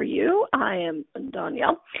Body for You. I am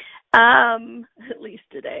Danielle. At least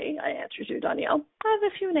today I answer to Danielle. I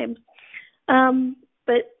have a few names.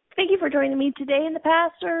 But thank you for joining me today, in the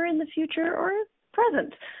past or in the future or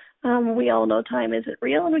present. We all know time isn't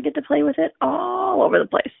real and we get to play with it all over the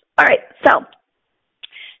place. All right, so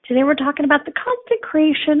today we're talking about the constant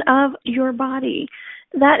creation of your body,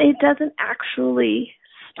 that it doesn't actually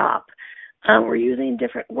stop. We're using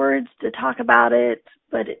different words to talk about it,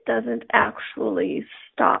 but it doesn't actually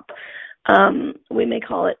stop. We may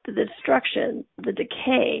call it the destruction, the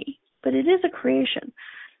decay, but it is a creation.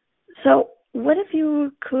 So what if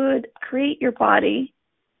you could create your body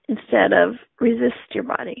instead of resist your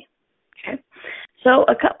body? Okay. So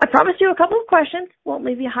I promised you a couple of questions. Won't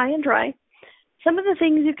leave you high and dry. Some of the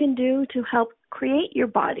things you can do to help create your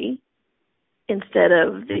body instead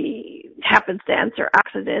of the happenstance or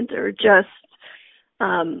accident or just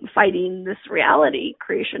fighting this reality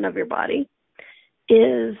creation of your body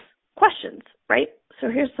is questions, right? So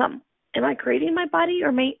here's some. Am I creating my body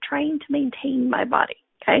or trying to maintain my body?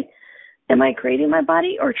 Okay. Am I creating my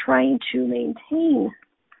body or trying to maintain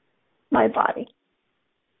my body?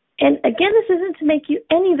 And again, this isn't to make you,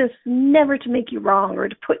 any of this, never to make you wrong or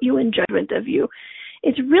to put you in judgment of you.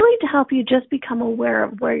 It's really to help you just become aware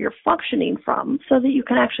of where you're functioning from so that you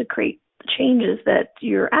can actually create the changes that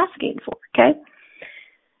you're asking for, okay?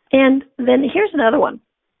 And then here's another one.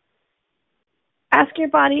 Ask your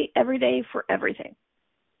body every day for everything.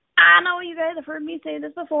 I know you guys have heard me say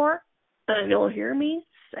this before, and you'll hear me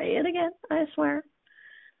say it again, I swear.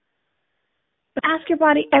 But ask your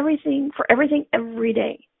body everything for everything every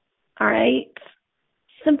day, all right?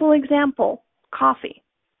 Simple example, coffee.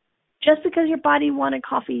 Just because your body wanted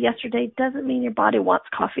coffee yesterday doesn't mean your body wants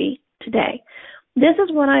coffee today. This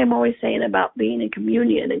is what I am always saying about being in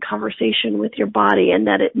communion and conversation with your body, and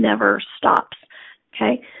that it never stops,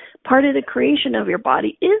 okay? Part of the creation of your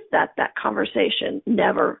body is that conversation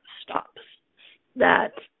never stops,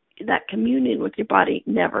 that communion with your body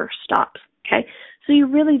never stops, okay? So you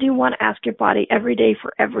really do want to ask your body every day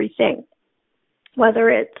for everything,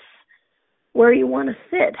 whether it's where you want to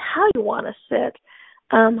sit, how you want to sit,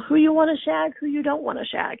 who you want to shag, who you don't want to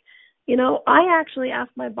shag. You know, I actually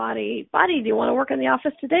ask my body, do you want to work in the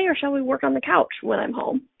office today or shall we work on the couch when I'm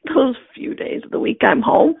home? Those few days of the week I'm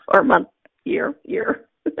home, or month, year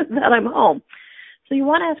that I'm home. So you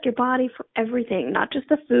want to ask your body for everything, not just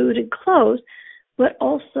the food and clothes, but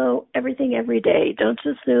also everything every day. Don't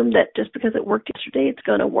assume that just because it worked yesterday, it's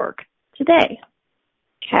going to work today.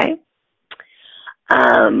 Okay?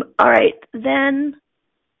 All right. Then,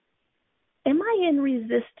 am I in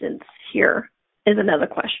resistance here is another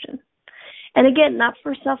question. And again, not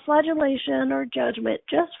for self-flagellation or judgment,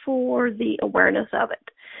 just for the awareness of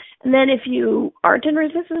it. And then if you aren't in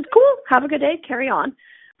resistance, cool, have a good day, carry on.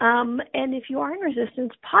 And if you are in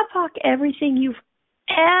resistance, PODPOC everything you've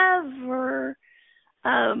ever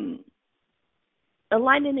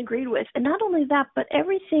aligned and agreed with. And not only that, but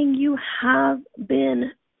everything you have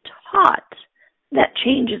been taught that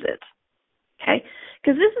changes it. Okay?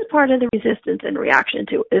 Because this is part of the resistance and reaction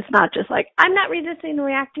too. It's not just like, I'm not resisting and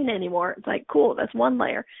reacting anymore. It's like, cool, that's one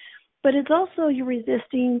layer. But it's also you're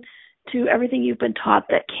resisting to everything you've been taught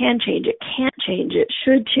that can change it, can't change it,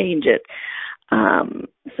 should change it.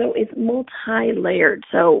 So it's multi-layered.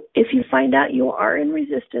 So if you find out you are in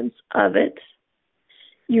resistance of it,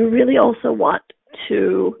 you really also want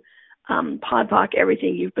to PODPOC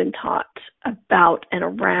everything you've been taught about and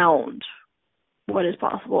around what is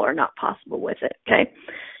possible or not possible with it, okay?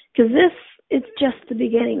 Because it's just the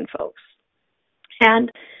beginning, folks.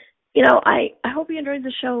 And, you know, I hope you enjoyed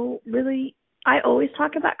the show. Really, I always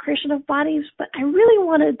talk about creation of bodies, but I really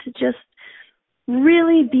wanted to just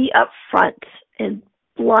really be upfront and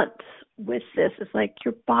blunt with this. It's like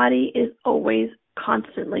your body is always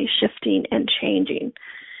constantly shifting and changing.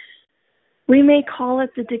 We may call it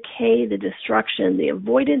the decay, the destruction, the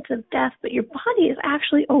avoidance of death, but your body is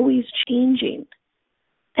actually always changing.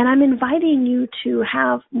 And I'm inviting you to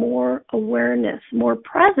have more awareness, more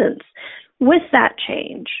presence with that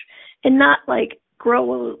change and not like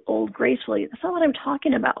grow old gracefully. That's not what I'm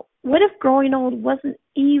talking about. What if growing old wasn't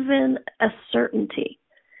even a certainty?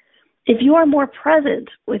 If you are more present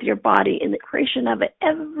with your body in the creation of it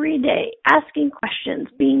every day, asking questions,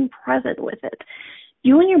 being present with it,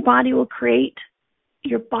 you and your body will create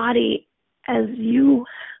your body as you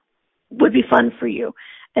would be fun for you,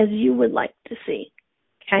 as you would like to see.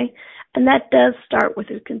 Okay? And that does start with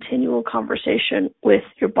a continual conversation with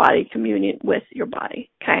your body, communion with your body.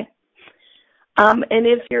 Okay? And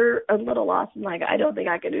if you're a little lost and like, I don't think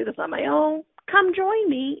I can do this on my own, come join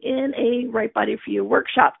me in a Right Body for You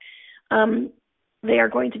workshop. They are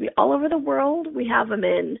going to be all over the world. We have them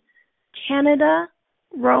in Canada,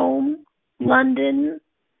 Rome, London,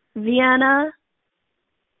 Vienna,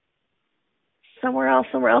 somewhere else.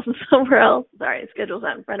 Sorry, the schedule's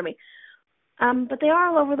not in front of me. But they are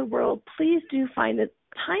all over the world. Please do find the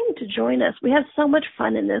time to join us. We have so much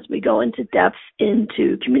fun in this. We go into depth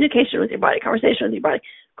into communication with your body, conversation with your body,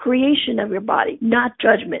 creation of your body, not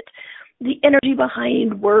judgment, the energy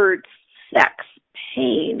behind words, sex,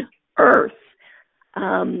 pain, earth.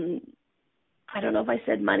 I don't know if I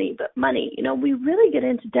said money, but money. You know, we really get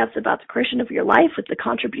into depth about the creation of your life with the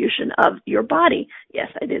contribution of your body. Yes,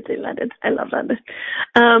 I did say London. I love London.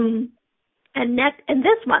 And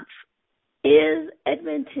this month is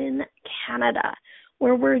Edmonton, Canada,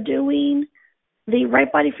 where we're doing the Right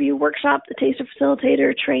Body for You workshop, the Taster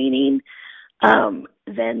Facilitator training,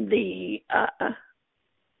 then the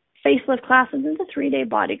facelift class, and then the 3-day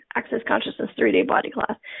body access consciousness 3-day body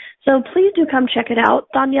class. So please do come check it out.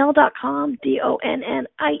 Donielle.com,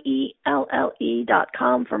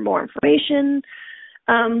 DONNIELLE.com for more information.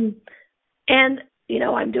 And you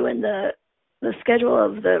know, I'm doing the schedule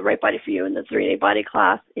of the Right Body for You and the 3-day body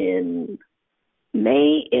class in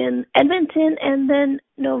May in Edmonton and then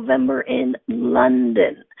November in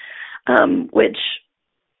London, which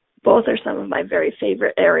both are some of my very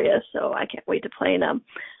favorite areas, so I can't wait to play in them.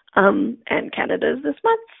 And Canada is this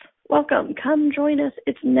month. Welcome. Come join us.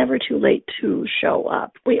 It's never too late to show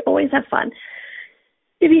up. We always have fun.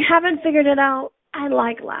 If you haven't figured it out, I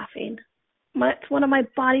like laughing. It's one of my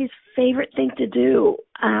body's favorite things to do,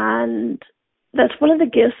 and that's one of the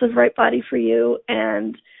gifts of Right Body for You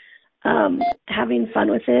and having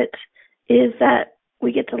fun with it is that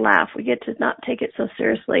we get to laugh. We get to not take it so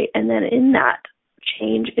seriously, and then in that,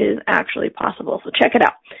 change is actually possible. So check it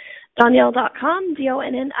out. Donielle.com,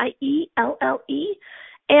 DONNIELLE.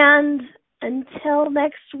 And until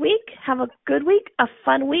next week, have a good week, a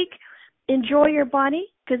fun week. Enjoy your body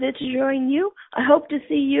because it's enjoying you. I hope to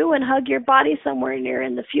see you and hug your body somewhere near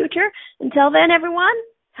in the future. Until then, everyone,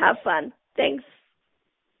 have fun. Thanks.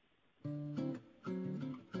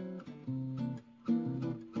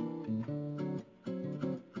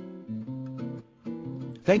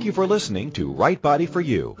 Thank you for listening to Right Body for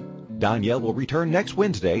You. Donielle will return next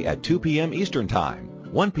Wednesday at 2 p.m. Eastern Time,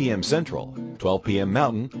 1 p.m. Central, 12 p.m.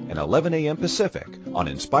 Mountain, and 11 a.m. Pacific on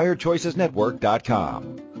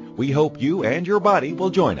InspiredChoicesNetwork.com. We hope you and your body will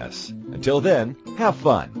join us. Until then, have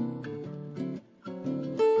fun.